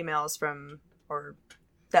emails from, or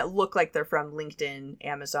that look like they're from LinkedIn,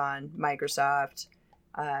 Amazon, Microsoft,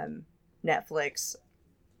 Netflix,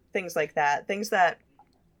 things like that. Things that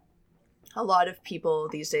a lot of people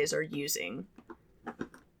these days are using.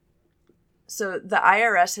 So the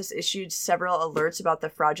IRS has issued several alerts about the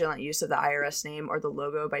fraudulent use of the IRS name or the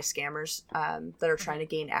logo by scammers that are trying to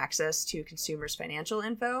gain access to consumers' financial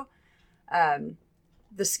info.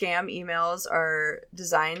 The scam emails are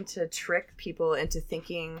designed to trick people into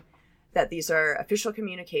thinking that these are official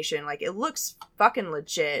communication. Like, it looks fucking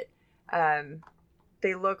legit.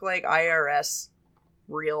 They look like IRS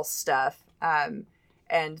real stuff. And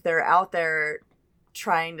they're out there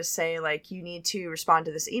trying to say, like, you need to respond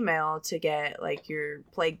to this email to get, like, your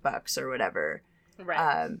plague bucks or whatever.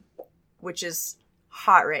 Right. Which is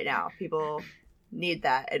hot right now. People need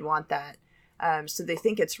that and want that. So they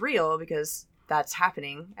think it's real because that's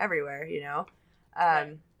happening everywhere, you know?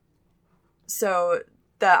 Right. So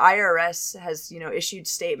the IRS has, issued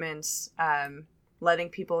statements letting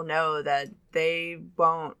people know that they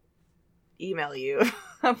won't email you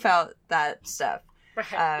about that stuff.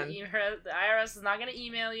 Right. The IRS is not going to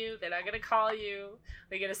email you. They're not going to call you.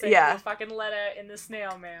 They're going to send you a fucking letter in the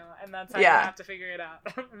snail mail, and that's how you have to figure it out.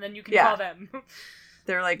 And then you can call them.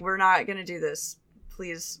 They're like, we're not going to do this.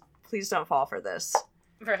 Please don't fall for this.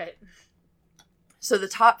 Right. So the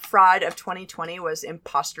top fraud of 2020 was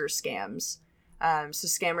imposter scams. So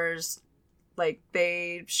scammers, like,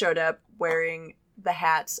 they showed up wearing the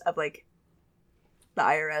hats of, like, the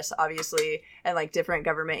IRS, obviously, and, like, different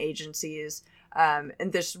government agencies. And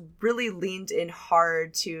this really leaned in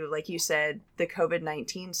hard to, like you said, the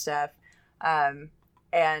COVID-19 stuff, and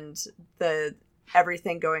the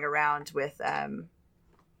everything going around with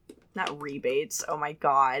not rebates. Oh my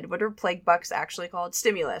god, what are plague bucks actually called?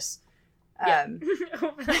 Stimulus. Yeah.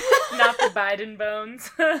 Not the Biden bones.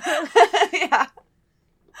 Yeah.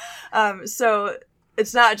 So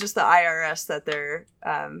it's not just the IRS that they're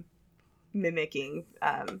mimicking.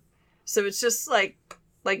 So it's just like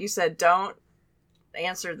you said, don't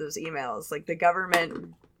answer those emails. Like, the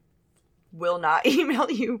government will not email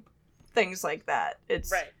you things like that.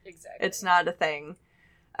 It's right, exactly. It's not a thing.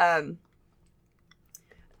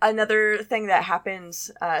 Another thing that happens,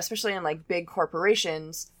 especially in like big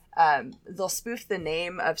corporations, they'll spoof the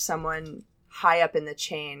name of someone high up in the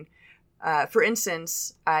chain. For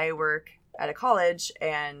instance, I work at a college,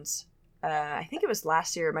 and I think it was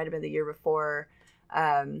last year, it might have been the year before,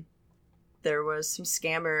 there was some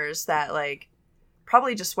scammers that like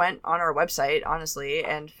probably just went on our website, honestly,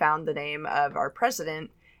 and found the name of our president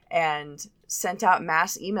and sent out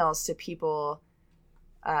mass emails to people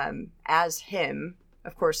as him.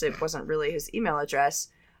 Of course, it wasn't really his email address,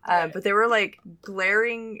 Right. but they were like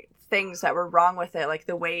glaring things that were wrong with it, like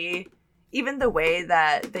the way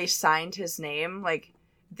that they signed his name. Like,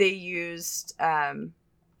 they used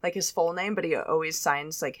like his full name, but he always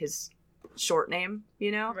signs like his short name,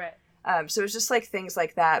 you know? Right. So it's just like things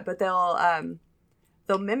like that. But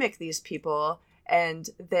they'll mimic these people, and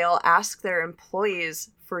they'll ask their employees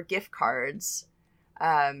for gift cards,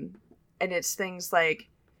 and it's things like,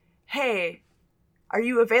 "Hey, are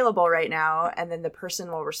you available right now?" And then the person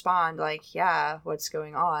will respond like, "Yeah, what's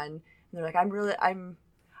going on?" And they're like,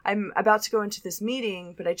 I'm about to go into this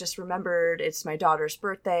meeting, but I just remembered it's my daughter's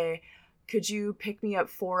birthday. Could you pick me up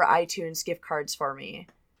 4 iTunes gift cards for me?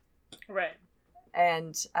 Right.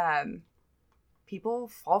 And people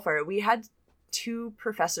fall for it. We had 2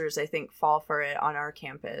 professors, I think, fall for it on our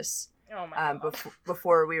campus Oh my god.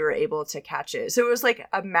 before we were able to catch it. So it was like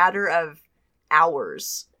a matter of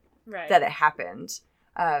hours Right. that it happened,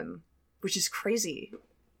 which is crazy.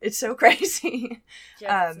 It's so crazy.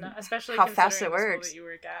 Yeah, it's not, especially how fast it considering the school works. that you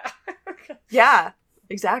work at. Yeah,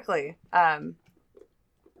 exactly.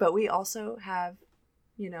 But we also have,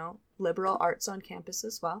 liberal arts on campus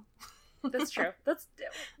as well. That's true. That's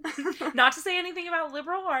not to say anything about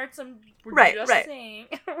liberal arts. We're Right, just right. saying.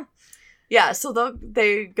 Yeah, so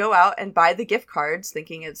they go out and buy the gift cards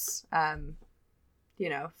thinking it's,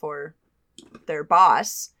 for their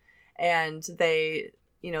boss. And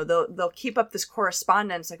they'll keep up this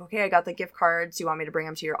correspondence, like, "Okay, I got the gift cards. Do you want me to bring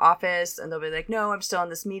them to your office?" And they'll be like, "No, I'm still in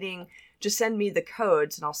this meeting. Just send me the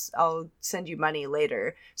codes, and I'll send you money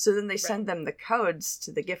later." So then they send them the codes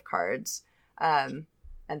to the gift cards, and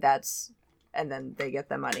then they get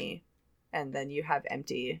the money, and then you have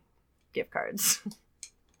empty gift cards.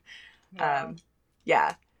 Wow.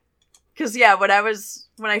 Yeah, because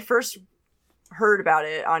when I first heard about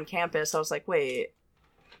it on campus, I was like, wait.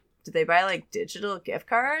 Did they buy like digital gift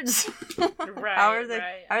cards? Right. How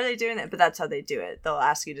Right. are they doing that? But that's how they do it. They'll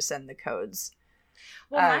ask you to send the codes.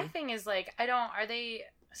 Well, my thing is like, are they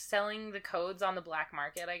selling the codes on the black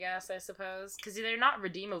market? I suppose, because they're not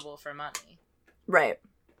redeemable for money. Right.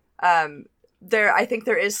 I think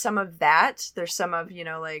there is some of that. There's some of,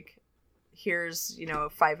 like, here's,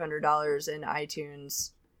 $500 in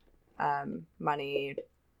iTunes money.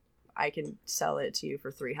 I can sell it to you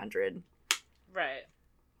for $300. Right.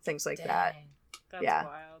 Things like Dang. that. That's Yeah.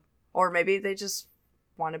 wild. Or maybe they just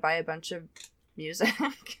want to buy a bunch of music.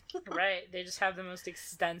 Right. They just have the most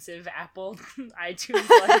extensive Apple iTunes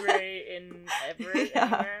library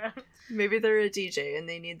anywhere. Maybe they're a DJ and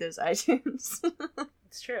they need those iTunes.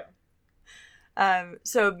 It's true.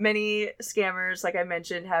 So many scammers, like I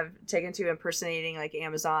mentioned, have taken to impersonating like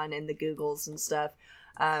Amazon and the Googles and stuff.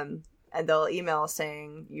 And they'll email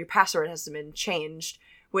saying your password hasn't been changed,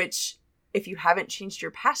 which, if you haven't changed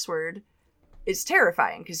your password, is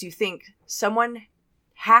terrifying because you think someone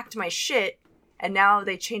hacked my shit and now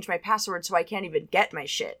they changed my password so I can't even get my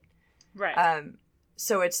shit. Right.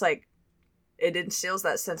 So it's like, it instills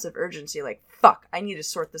that sense of urgency, like, fuck, I need to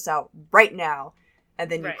sort this out right now. And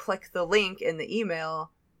then you click the link in the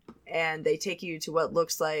email and they take you to what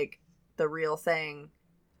looks like the real thing.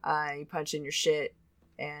 You punch in your shit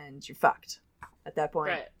and you're fucked. At that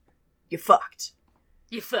point, you're fucked.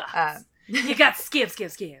 You fucked. You got scammed.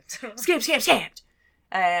 Scammed.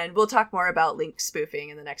 And we'll talk more about link spoofing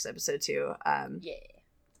in the next episode too.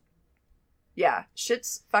 Yeah,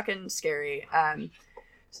 shit's fucking scary.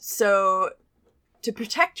 So to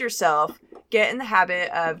protect yourself, get in the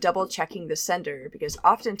habit of double checking the sender, because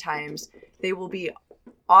oftentimes they will be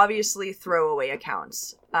obviously throwaway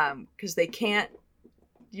accounts, because they can't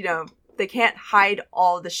hide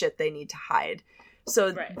all the shit they need to hide.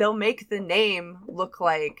 So Right. they'll make the name look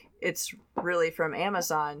like it's really from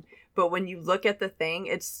Amazon, but when you look at the thing,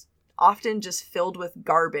 it's often just filled with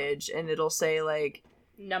garbage, and it'll say like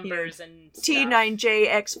Numbers and stuff.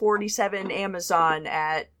 T9JX47 Amazon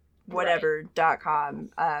at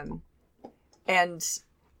whatever.com. And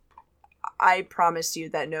I promise you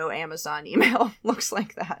that no Amazon email looks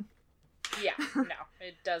like that. Yeah, no,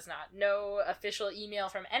 it does not. No official email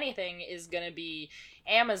from anything is gonna be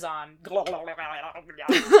Amazon.com.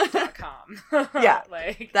 Yeah.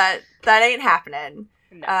 Like, That ain't happening.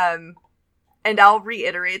 no. And I'll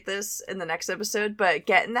reiterate this in the next episode, but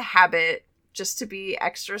get in the habit, just to be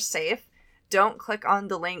extra safe, don't click on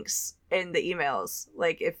the links in the emails.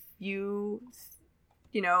 Like, if you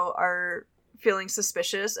are feeling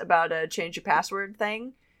suspicious about a change your password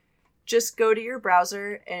thing, just go to your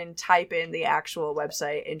browser and type in the actual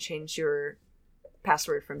website and change your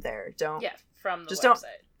password from there. From the just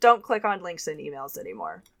website. Don't click on links in emails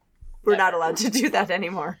anymore. We're not allowed to do that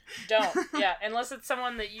anymore. Don't. Yeah, unless it's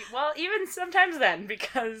someone that you... Well, even sometimes then,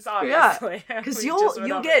 because obviously... Yeah, because we just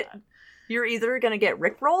went over that. you're either going to get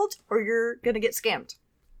rickrolled or you're going to get scammed.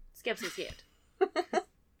 Scammed.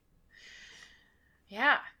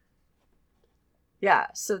 Yeah. Yeah,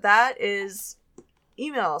 so that is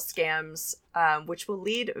email scams, which will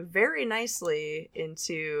lead very nicely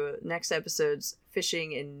into next episode's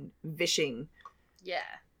phishing and vishing. Yeah.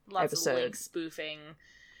 Lots episode. of link spoofing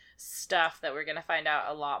stuff that we're going to find out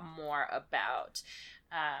a lot more about.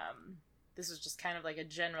 This was just kind of like a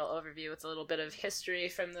general overview with a little bit of history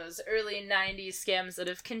from those early 90s scams that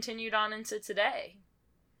have continued on into today.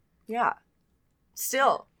 Yeah.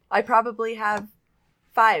 Still, I probably have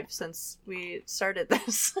 5 since we started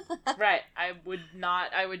this. Right. I would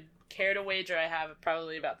care to wager I have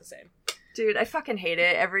probably about the same. Dude, I fucking hate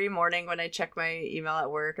it. Every morning when I check my email at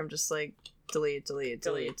work, I'm just like, delete. Yeah,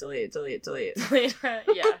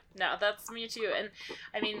 no, that's me too. And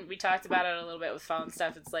I mean, we talked about it a little bit with phone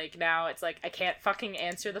stuff. It's like now it's like I can't fucking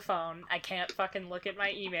answer the phone. I can't fucking look at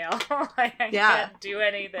my email. Like, I can't do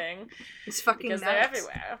anything. It's fucking because nuts. they're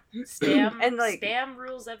everywhere. Spam And like spam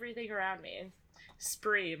rules everything around me.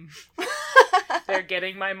 Spreem. They're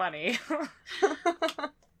getting my money.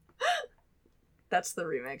 That's the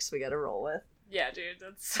remix we gotta roll with. Yeah, dude,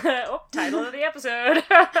 that's title of the episode.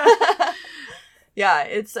 Yeah,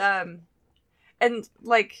 it's and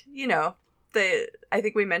like, I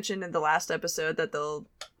think we mentioned in the last episode that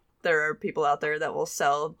there are people out there that will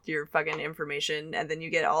sell your fucking information, and then you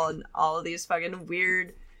get all of these fucking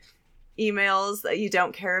weird emails that you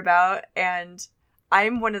don't care about. And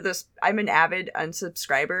I'm an avid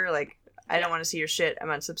unsubscriber. Like, I don't want to see your shit, I'm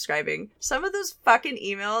unsubscribing. Some of those fucking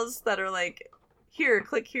emails that are like, here,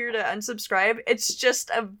 click here to unsubscribe, it's just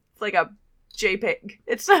a JPEG.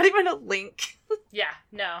 It's not even a link. Yeah,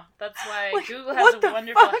 no. That's why Like, Google has what a the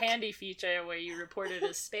wonderful fuck? handy feature where you report it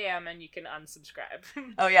as spam and you can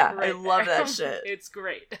unsubscribe. Oh yeah, Right I love there. that shit. It's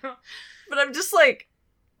great. But I'm just like,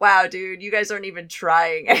 wow, dude, you guys aren't even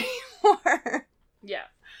trying anymore. Yeah,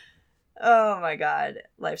 Oh my god,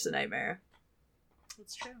 life's a nightmare.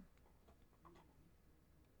 it's true.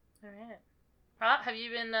 All right. Rob, have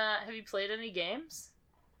you played any games?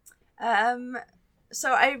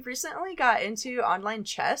 So I recently got into online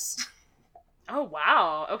chess. Oh,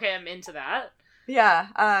 wow. Okay, I'm into that. Yeah,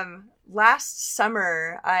 last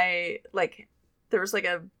summer there was like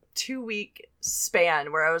a 2-week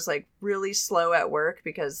span where I was like really slow at work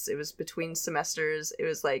because it was between semesters. It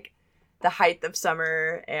was like the height of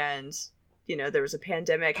summer, and there was a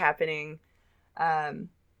pandemic happening. And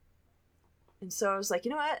so I was like,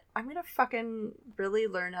 you know what? I'm gonna fucking really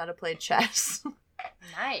learn how to play chess.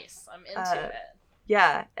 Nice. I'm into it.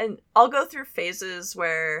 Yeah, and I'll go through phases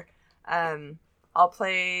where I'll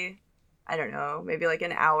play, I don't know, maybe like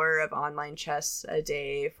an hour of online chess a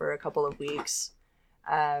day for a couple of weeks.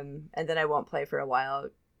 And then I won't play for a while.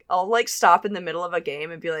 I'll like stop in the middle of a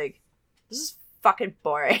game and be like, this is fucking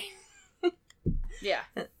boring. Yeah.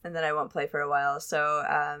 And then I won't play for a while. So,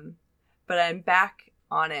 but I'm back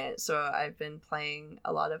on it. So I've been playing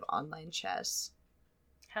a lot of online chess.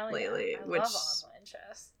 Hell yeah. Lately, I which- love online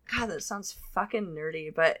chess. God, that sounds fucking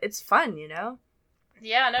nerdy, but it's fun,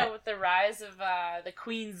 Yeah, no, with the rise of the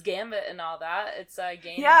Queen's Gambit and all that, it's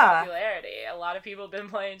gaining Yeah. popularity. A lot of people have been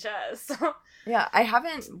playing chess. Yeah, I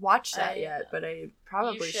haven't watched that I- yet, but I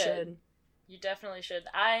probably You should. You definitely should.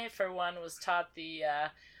 I, for one, was taught the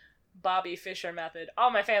Bobby Fischer method.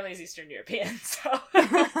 All my family's Eastern European, so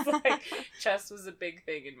it was like chess was a big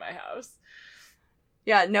thing in my house.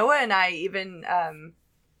 Yeah, Noah and I even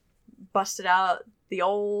busted out the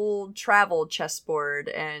old travel chessboard,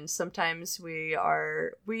 and sometimes we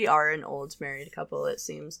are an old married couple, it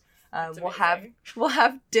seems. We'll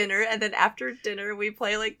have dinner, and then after dinner we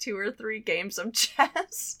play like 2 or 3 games of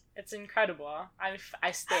chess. It's incredible. I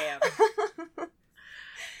stand.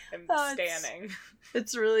 I'm standing.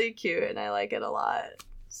 It's really cute, and I like it a lot.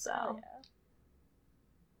 So. Oh, yeah.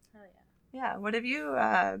 Yeah, what have you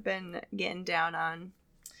been getting down on?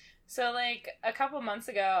 So, like, a couple months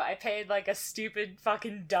ago, I paid, like, a stupid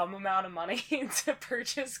fucking dumb amount of money to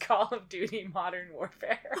purchase Call of Duty Modern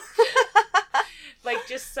Warfare. Like,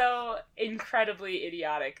 just so incredibly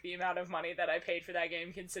idiotic, the amount of money that I paid for that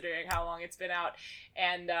game, considering how long it's been out.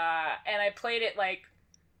 And I played it, like,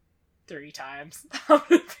 3 times. I'm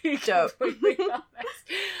gonna be completely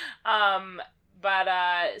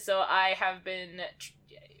honest. So I have been...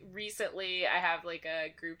 Recently, I have, like,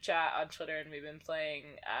 a group chat on Twitter, and we've been playing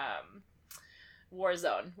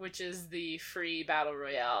Warzone, which is the free battle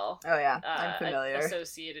royale. Oh, yeah. I'm familiar.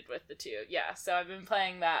 Associated with the two. Yeah, so I've been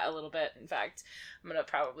playing that a little bit. In fact, I'm going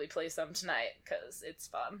to probably play some tonight, because it's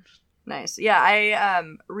fun. Nice. Yeah, I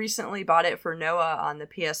recently bought it for Noah on the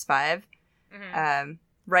PS5. Mm-hmm.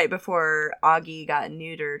 Right before Augie got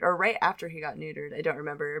neutered, or right after he got neutered, I don't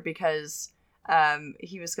remember, because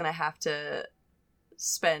he was going to have to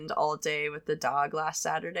spend all day with the dog last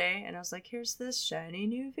Saturday, and I was like, here's this shiny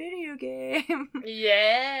new video game.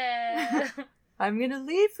 Yeah. I'm gonna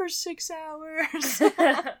leave for 6 hours.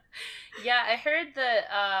 Yeah, I heard that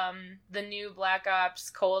the new Black Ops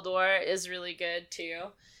Cold War is really good too.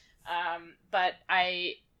 But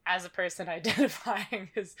I, as a person identifying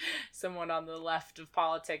as someone on the left of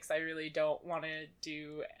politics, I really don't want to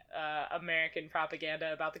do American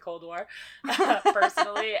propaganda about the Cold War,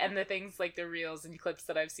 personally. And the things, like, the reels and clips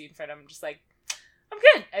that I've seen from them, I'm just like, I'm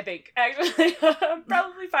good, I think. Actually, I'm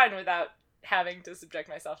probably fine without having to subject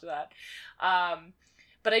myself to that.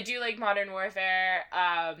 But I do like Modern Warfare,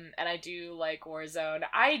 and I do like Warzone.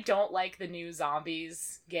 I don't like the new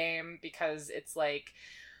Zombies game, because it's like,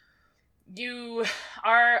 you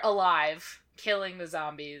are alive killing the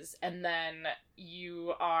zombies, and then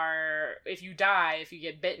if you die, if you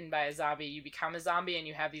get bitten by a zombie, you become a zombie, and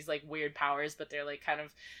you have these, like, weird powers, but they're, like, kind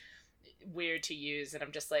of weird to use, and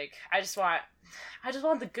I'm just like, I just want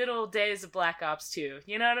the good old days of Black Ops 2,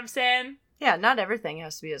 you know what I'm saying? Yeah, not everything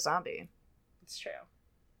has to be a zombie. It's true.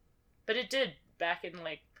 But it did back in,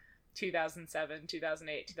 like, 2007,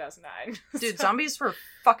 2008, 2009. Dude, zombies were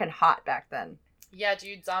fucking hot back then. Yeah,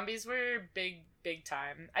 dude, zombies were big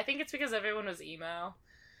time. I think it's because everyone was emo.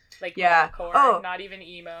 Like, yeah. Core, not even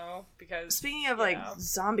emo, because... Speaking of, like,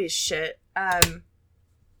 zombie shit,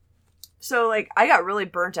 so, like, I got really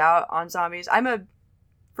burnt out on zombies.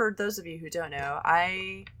 For those of you who don't know,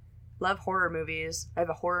 I love horror movies. I have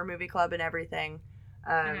a horror movie club and everything.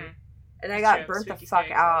 And I got burnt the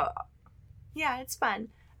fuck out. Yeah, it's fun.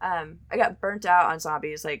 I got burnt out on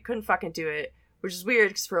zombies. Like, couldn't fucking do it. Which is weird,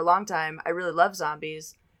 because for a long time, I really loved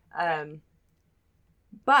zombies.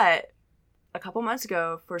 But a couple months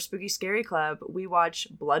ago, for Spooky Scary Club, we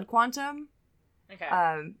watched Blood Quantum. Okay.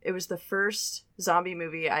 It was the first zombie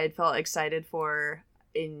movie I had felt excited for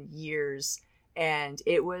in years. And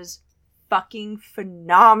it was fucking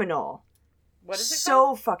phenomenal. What is it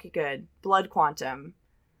called? So fucking good. Blood Quantum.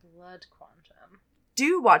 Blood Quantum.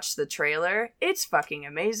 Do watch the trailer. It's fucking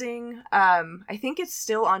amazing. I think it's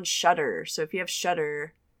still on Shudder, so if you have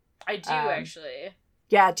Shudder... I do, actually.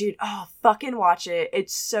 Yeah, dude. Oh, fucking watch it.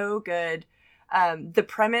 It's so good. The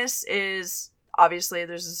premise is, obviously,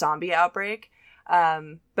 there's a zombie outbreak,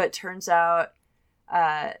 but turns out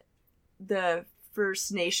the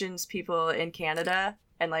First Nations people in Canada,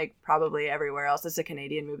 and, like, probably everywhere else, it's a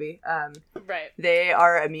Canadian movie, right. They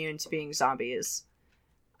are immune to being zombies.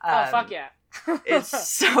 Oh, fuck yeah. It's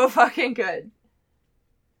so fucking good.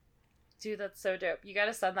 Dude, that's so dope. You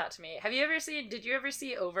gotta send that to me. Did you ever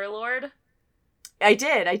see Overlord? I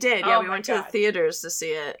did. Yeah, we went to the theaters to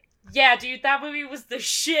see it. Yeah, dude, that movie was the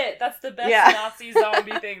shit. That's the best Nazi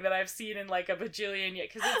zombie thing that I've seen in, like, a bajillion years.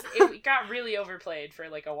 Because it got really overplayed for,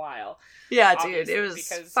 like, a while. Yeah, dude, it was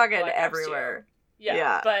fucking everywhere.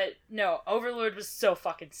 Yeah, but no, Overlord was so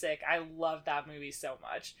fucking sick. I loved that movie so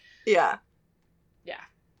much. Yeah. Yeah.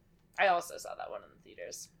 I also saw that one in the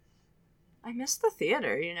theaters. I missed the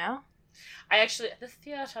theater, you know? The theater. The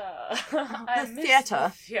theater.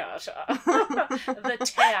 The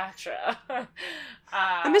theater.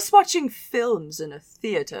 I miss watching films in a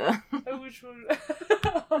theater. Which one?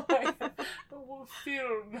 Oh my God. What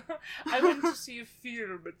film? I went to see a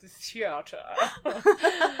film at the theater. Oh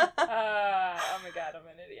my God, I'm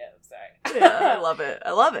an idiot. I'm sorry. Yeah,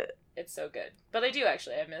 I love it. It's so good. But I do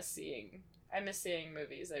actually. I miss seeing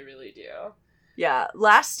movies. I really do. Yeah,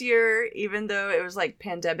 last year, even though it was, like,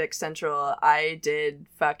 pandemic central, I did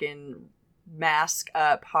fucking mask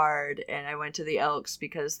up hard, and I went to the Elks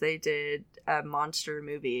because they did a monster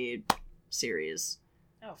movie series.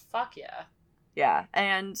 Oh, fuck yeah. Yeah,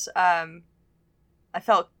 and I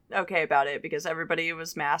felt okay about it because everybody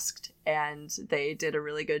was masked, and they did a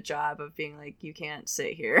really good job of being like, you can't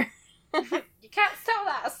sit here. You can't sell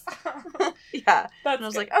us. Yeah. That's And I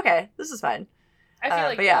was good. like, okay, this is fine. I feel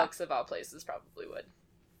like but the yeah. Elks of all places probably would.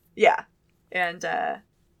 Yeah. And,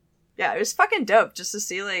 yeah, it was fucking dope just to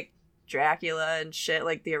see, like, Dracula and shit,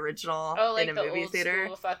 like, the original Oh, like in a the movie old theater.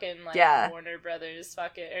 school fucking, like, Yeah. Warner Brothers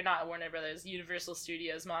fucking, or not Warner Brothers, Universal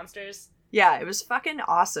Studios monsters. Yeah, it was fucking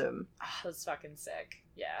awesome. Oh, that's fucking sick.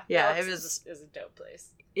 Yeah. Yeah, The it Elks was- is a dope place.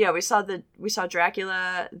 Yeah, we saw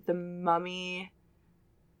Dracula, the Mummy.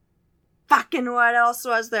 Fucking what else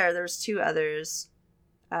was there? There was 2 others.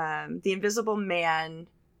 The Invisible Man.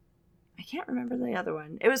 I can't remember the other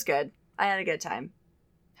one. It was good. I had a good time.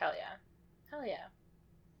 Hell yeah. Hell yeah.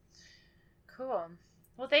 Cool.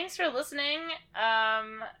 Well, thanks for listening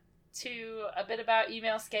to a bit about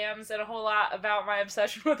email scams and a whole lot about my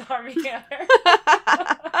obsession with Armie Hammer.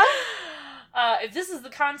 If this is the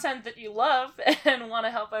content that you love and want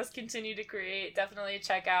to help us continue to create, definitely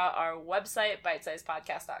check out our website,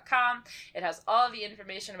 bitesizepodcast.com. It has all of the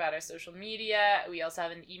information about our social media. We also have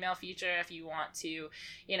an email feature if you want to,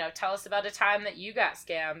 tell us about a time that you got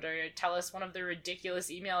scammed, or tell us one of the ridiculous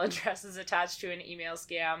email addresses attached to an email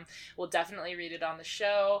scam. We'll definitely read it on the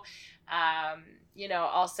show.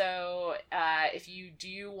 Also, if you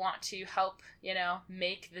do want to help,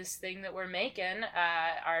 make this thing that we're making,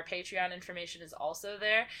 our Patreon information is also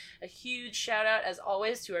there. A huge shout out, as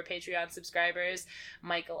always, to our Patreon subscribers,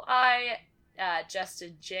 Michael I,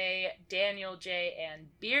 Justin J, Daniel J, and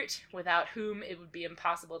Beert, without whom it would be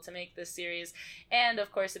impossible to make this series. And,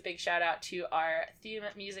 of course, a big shout out to our theme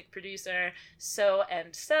music producer, So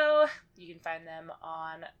and So. You can find them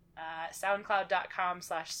on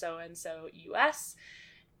soundcloud.com/soandsous.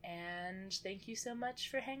 And thank you so much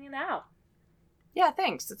for hanging out. Yeah,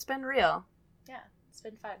 thanks. It's been real. Yeah, it's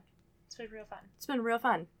been fun. It's been real fun. It's been real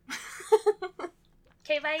fun.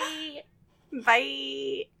 Okay, bye!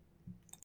 Bye.